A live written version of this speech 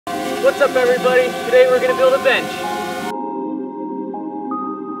What's up everybody? Today we're gonna build a bench.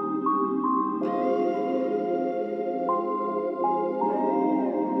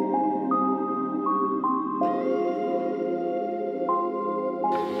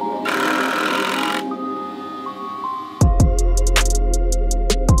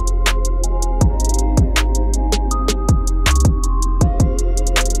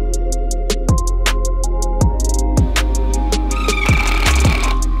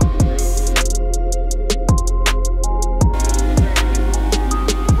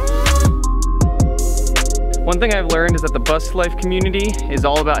 One thing I've learned is that the Buslife community is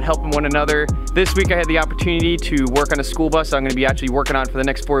all about helping one another. This week I had the opportunity to work on a school bus I'm going to be actually working on for the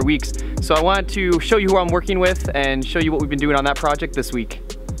next 4 weeks. So I wanted to show you who I'm working with and show you what we've been doing on that project this week.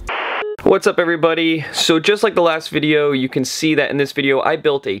 What's up everybody? So just like the last video, you can see that in this video I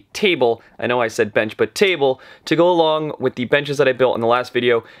built a table, I know I said bench, but table, to go along with the benches that I built in the last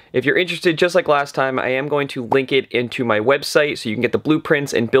video. If you're interested, just like last time, I am going to link it into my website so you can get the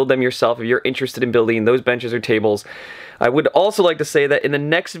blueprints and build them yourself if you're interested in building those benches or tables. I would also like to say that in the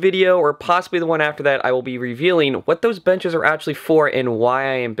next video, or possibly the one after that, I will be revealing what those benches are actually for and why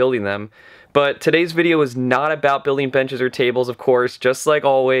I am building them. But today's video is not about building benches or tables, of course, just like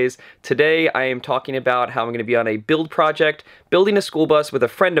always. Today I am talking about how I'm going to be on a build project, building a school bus with a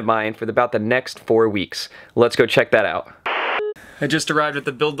friend of mine for about the next 4 weeks. Let's go check that out. I just arrived at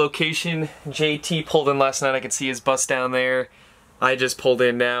the build location. JT pulled in last night. I can see his bus down there. I just pulled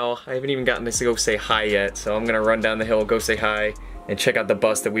in now. I haven't even gotten to go say hi yet, so I'm going to run down the hill, go say hi, and check out the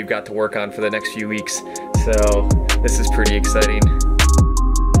bus that we've got to work on for the next few weeks. So this is pretty exciting.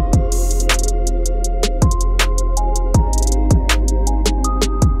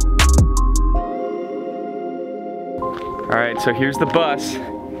 Alright, so here's the bus,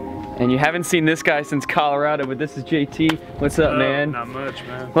 and you haven't seen this guy since Colorado, but this is JT. What's up, man? Not much,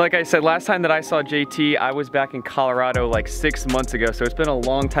 man. Well, like I said, last time that I saw JT, I was back in Colorado like 6 months ago, so it's been a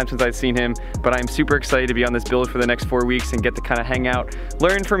long time since I've seen him, but I'm super excited to be on this build for the next 4 weeks and get to kind of hang out,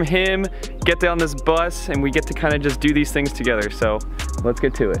 learn from him, get on this bus, and we get to kind of just do these things together, so let's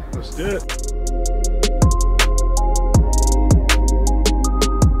get to it. Let's do it.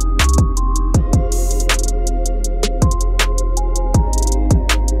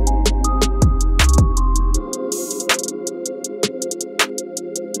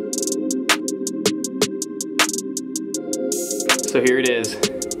 So here it is,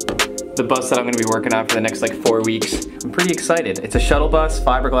 the bus that I'm going to be working on for the next like 4 weeks. I'm pretty excited. It's a shuttle bus,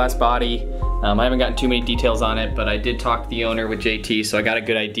 fiberglass body. I haven't gotten too many details on it, but I did talk to the owner with JT, so I got a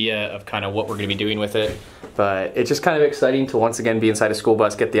good idea of kind of what we're going to be doing with it. But it's just kind of exciting to once again be inside a school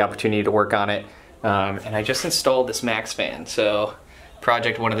bus, get the opportunity to work on it. And I just installed this Max fan, so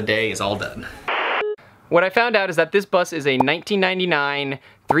project one of the day is all done. What I found out is that this bus is a 1999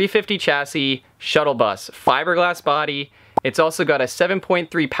 350 chassis shuttle bus, fiberglass body. It's also got a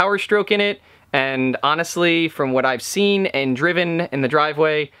 7.3 power stroke in it, and honestly, from what I've seen and driven in the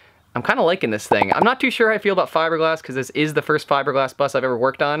driveway, I'm kind of liking this thing. I'm not too sure how I feel about fiberglass because this is the first fiberglass bus I've ever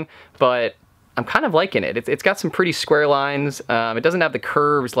worked on, but I'm kind of liking it. It's got some pretty square lines. It doesn't have the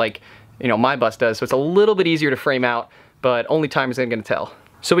curves like, you know, my bus does, so it's a little bit easier to frame out, but only time is going to tell.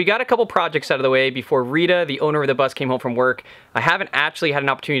 So we got a couple projects out of the way before Rita, the owner of the bus, came home from work. I haven't actually had an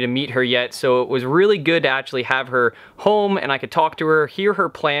opportunity to meet her yet, so it was really good to actually have her home and I could talk to her, hear her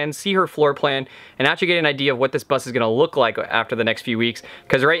plans, see her floor plan, and actually get an idea of what this bus is going to look like after the next few weeks.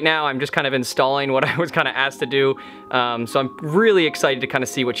 Because right now I'm just kind of installing what I was kind of asked to do. So I'm really excited to kind of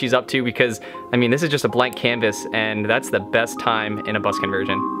see what she's up to because, I mean, this is just a blank canvas and that's the best time in a bus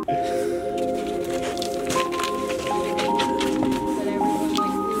conversion.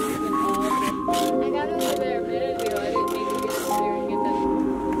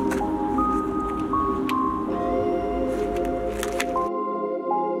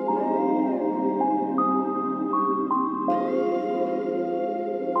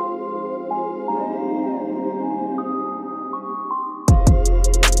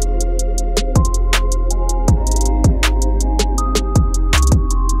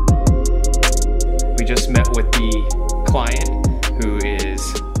 Just met with the client who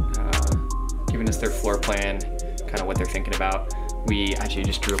is giving us their floor plan, kind of what they're thinking about. We actually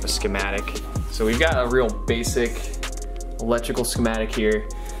just drew up a schematic. So we've got a real basic electrical schematic here.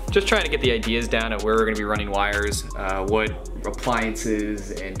 Just trying to get the ideas down of where we're gonna be running wires, what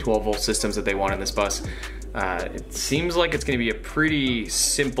appliances and 12-volt systems that they want in this bus. It seems like it's gonna be a pretty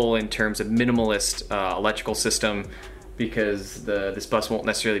simple in terms of minimalist electrical system, because this bus won't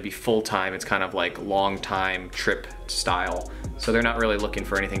necessarily be full-time. It's kind of like long-time trip style. So they're not really looking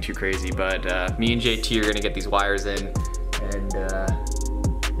for anything too crazy, but me and JT are gonna get these wires in, and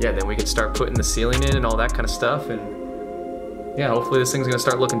yeah, then we can start putting the ceiling in and all that kind of stuff, and yeah, hopefully this thing's gonna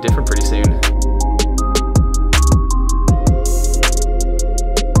start looking different pretty soon.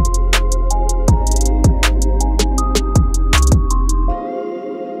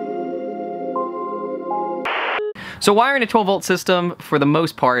 So wiring a 12-volt system, for the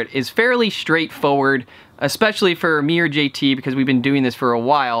most part, is fairly straightforward, especially for me or JT, because we've been doing this for a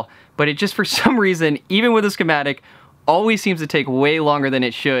while, but it just, for some reason, even with a schematic, always seems to take way longer than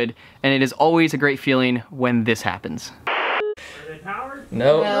it should, and it is always a great feeling when this happens. Are they powered?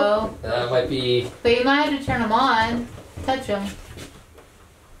 Nope. No. That might be... But you might have to turn them on. Touch them.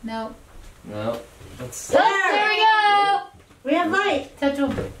 No. No. Oh, there we go! We have light. Touch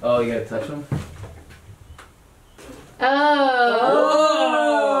them. Oh, you gotta touch them? Oh.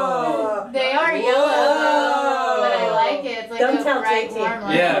 They are yellow, but I like it. It's like Don't a tell bright JT. warm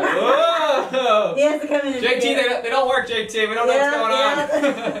light. Yeah. Whoa! He has to come in and JT, they don't work, JT. We don't know what's going on.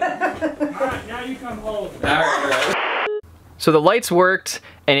 Alright, now you come hold. Alright. So the lights worked,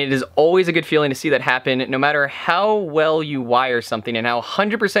 and it is always a good feeling to see that happen, no matter how well you wire something and how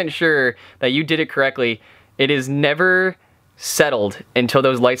 100% sure that you did it correctly. It is never settled until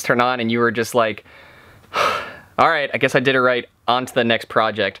those lights turn on and you were just like, all right, I guess I did it right. On to the next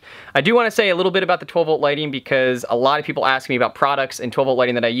project. I do want to say a little bit about the 12-volt lighting because a lot of people ask me about products and 12-volt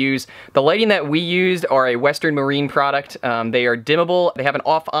lighting that I use. The lighting that we used are a Western Marine product. They are dimmable. They have an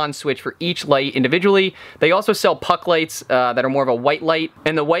off-on switch for each light individually. They also sell puck lights that are more of a white light,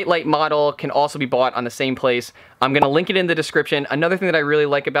 and the white light model can also be bought on the same place. I'm going to link it in the description. Another thing that I really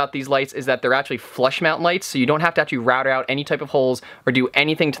like about these lights is that they're actually flush mount lights, so you don't have to actually route out any type of holes or do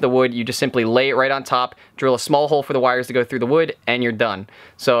anything to the wood. You just simply lay it right on top, drill a small hole for the wires to go through the wood, and you're done.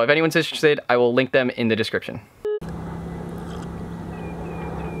 So if anyone's interested, I will link them in the description.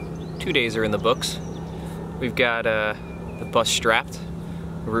 2 days are in the books. We've got the bus strapped,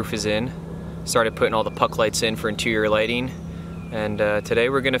 the roof is in, started putting all the puck lights in for interior lighting, and today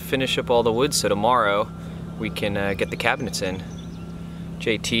we're gonna finish up all the wood so tomorrow we can get the cabinets in.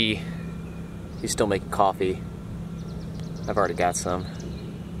 JT, he's still making coffee. I've already got some.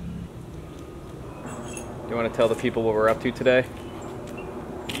 You want to tell the people what we're up to today?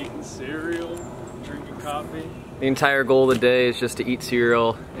 Eating cereal, drinking coffee. The entire goal of the day is just to eat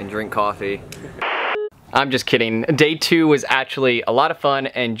cereal and drink coffee. I'm just kidding. Day 2 was actually a lot of fun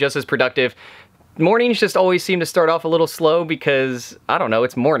and just as productive. Mornings just always seem to start off a little slow because, I don't know,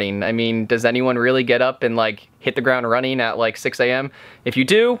 it's morning. I mean, does anyone really get up and like hit the ground running at like 6 a.m.? If you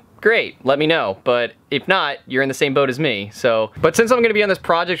do, great, let me know. But if not, you're in the same boat as me. But since I'm gonna be on this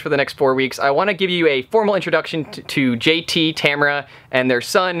project for the next 4 weeks, I wanna give you a formal introduction to JT, Tamra, and their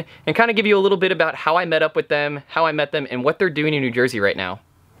son, and kind of give you a little bit about how I met up with them, how I met them, and what they're doing in New Jersey right now.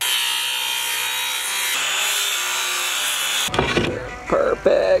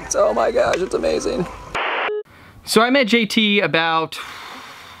 Perfect. Oh my gosh, it's amazing. So I met JT about,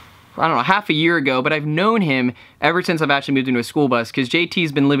 I don't know, half a year ago, but I've known him ever since I've actually moved into a school bus because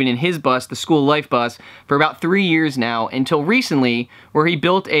JT's been living in his bus, the School Life bus, for about 3 years now, until recently where he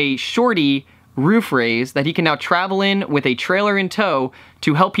built a shorty roof raise that he can now travel in with a trailer in tow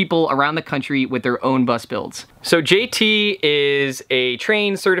to help people around the country with their own bus builds. So JT is a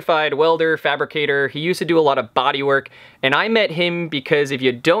trained, certified welder, fabricator. He used to do a lot of body work, and I met him because if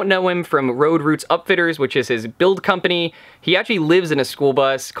you don't know him from Road Roots Upfitters, which is his build company, he actually lives in a school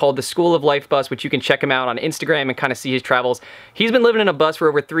bus called the School of Life bus, which you can check him out on Instagram and kind of see his travels. He's been living in a bus for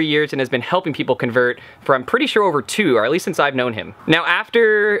over 3 years and has been helping people convert for, I'm pretty sure, over 2, or at least since I've known him. Now,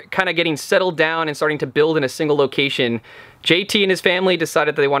 after kind of getting settled down and starting to build in a single location, JT and his family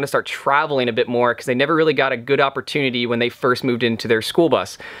decided that they wanted to start traveling a bit more because they never really got a good opportunity when they first moved into their school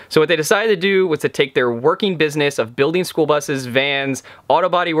bus. So what they decided to do was to take their working business of building school buses, vans, auto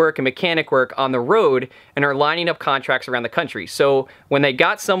body work, and mechanic work on the road and are lining up contracts around the country. So when they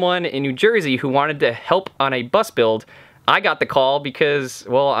got someone in New Jersey who wanted to help on a bus build, I got the call because,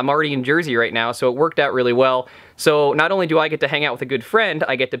 well, I'm already in Jersey right now, so it worked out really well. So not only do I get to hang out with a good friend,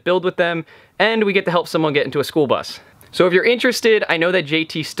 I get to build with them, and we get to help someone get into a school bus. So if you're interested, I know that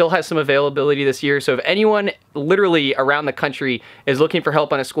JT still has some availability this year, so if anyone literally around the country is looking for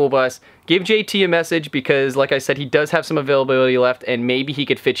help on a school bus, give JT a message because, like I said, he does have some availability left and maybe he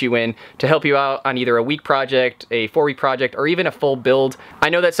could fit you in to help you out on either a week project, a 4-week project, or even a full build. I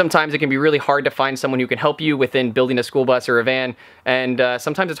know that sometimes it can be really hard to find someone who can help you within building a school bus or a van, and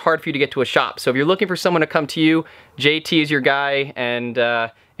sometimes it's hard for you to get to a shop. So if you're looking for someone to come to you, JT is your guy, and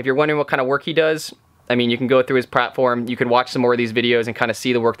if you're wondering what kind of work he does, I mean, you can go through his platform, you can watch some more of these videos and kind of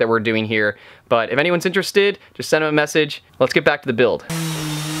see the work that we're doing here. But if anyone's interested, just send him a message. Let's get back to the build.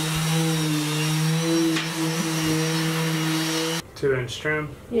 2-inch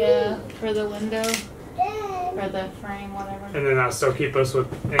trim. Yeah, for the window. Or the frame, whatever. And then that'll still keep us with,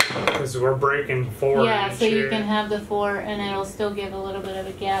 because we're breaking 4 Yeah, inch so you here. can have the 4 and it'll still give a little bit of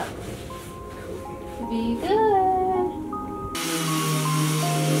a gap. Be good.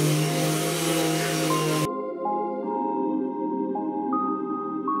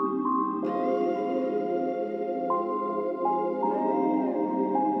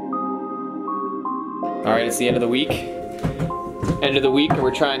 All right, it's the end of the week. End of the week, and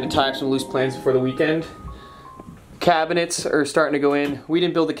we're trying to tie up some loose plans before the weekend. Cabinets are starting to go in. We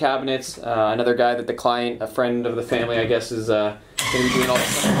didn't build the cabinets. Another guy that the client, a friend of the family, I guess, is going to be doing all the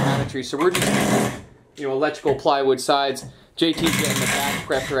cabinetry. So we're just, electrical plywood sides. JT's getting the back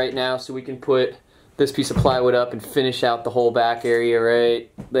prepped right now, so we can put this piece of plywood up and finish out the whole back area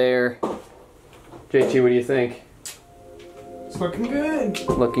right there. JT, what do you think? It's looking good.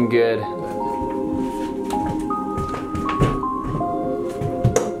 Looking good.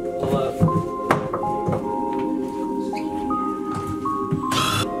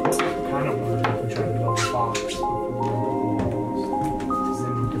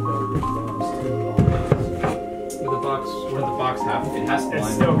 It has to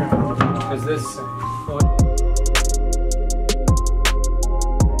It's still gonna Is this?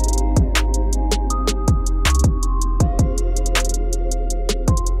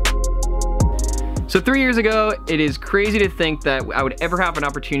 So 3 years ago, it is crazy to think that I would ever have an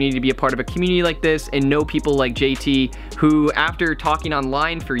opportunity to be a part of a community like this and know people like JT, who after talking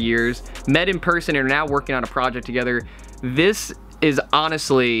online for years, met in person and are now working on a project together. This is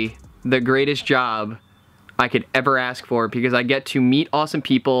honestly the greatest job I could ever ask for, because I get to meet awesome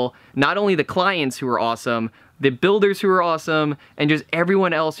people, not only the clients who are awesome, the builders who are awesome, and just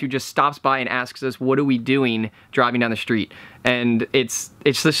everyone else who just stops by and asks us, what are we doing driving down the street? And it's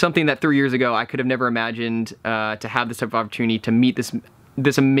just something that 3 years ago I could have never imagined, to have this type of opportunity to meet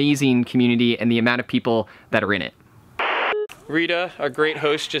this amazing community and the amount of people that are in it. Rita, our great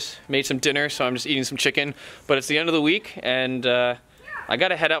host, just made some dinner, so I'm just eating some chicken, but it's the end of the week, and I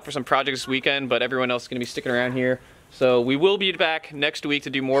gotta head out for some projects this weekend, but everyone else is gonna be sticking around here. So we will be back next week to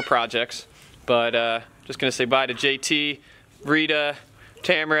do more projects, but just gonna say bye to JT, Rita,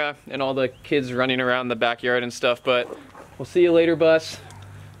 Tamra, and all the kids running around the backyard and stuff, but we'll see you later, Bus.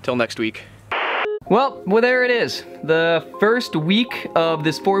 Till next week. Well, there it is. The first week of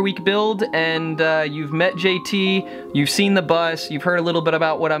this 4-week build, and you've met JT, you've seen the bus, you've heard a little bit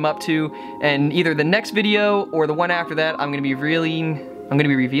about what I'm up to, and either the next video or the one after that, I'm gonna be revealing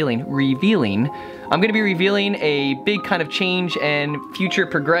a big kind of change and future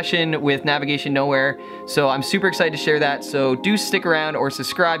progression with Navigation Nowhere. So I'm super excited to share that. So do stick around or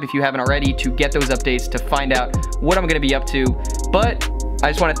subscribe if you haven't already to get those updates to find out what I'm gonna be up to. But I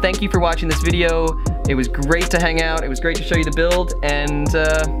just wanna thank you for watching this video. It was great to hang out. It was great to show you the build, and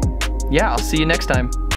yeah, I'll see you next time.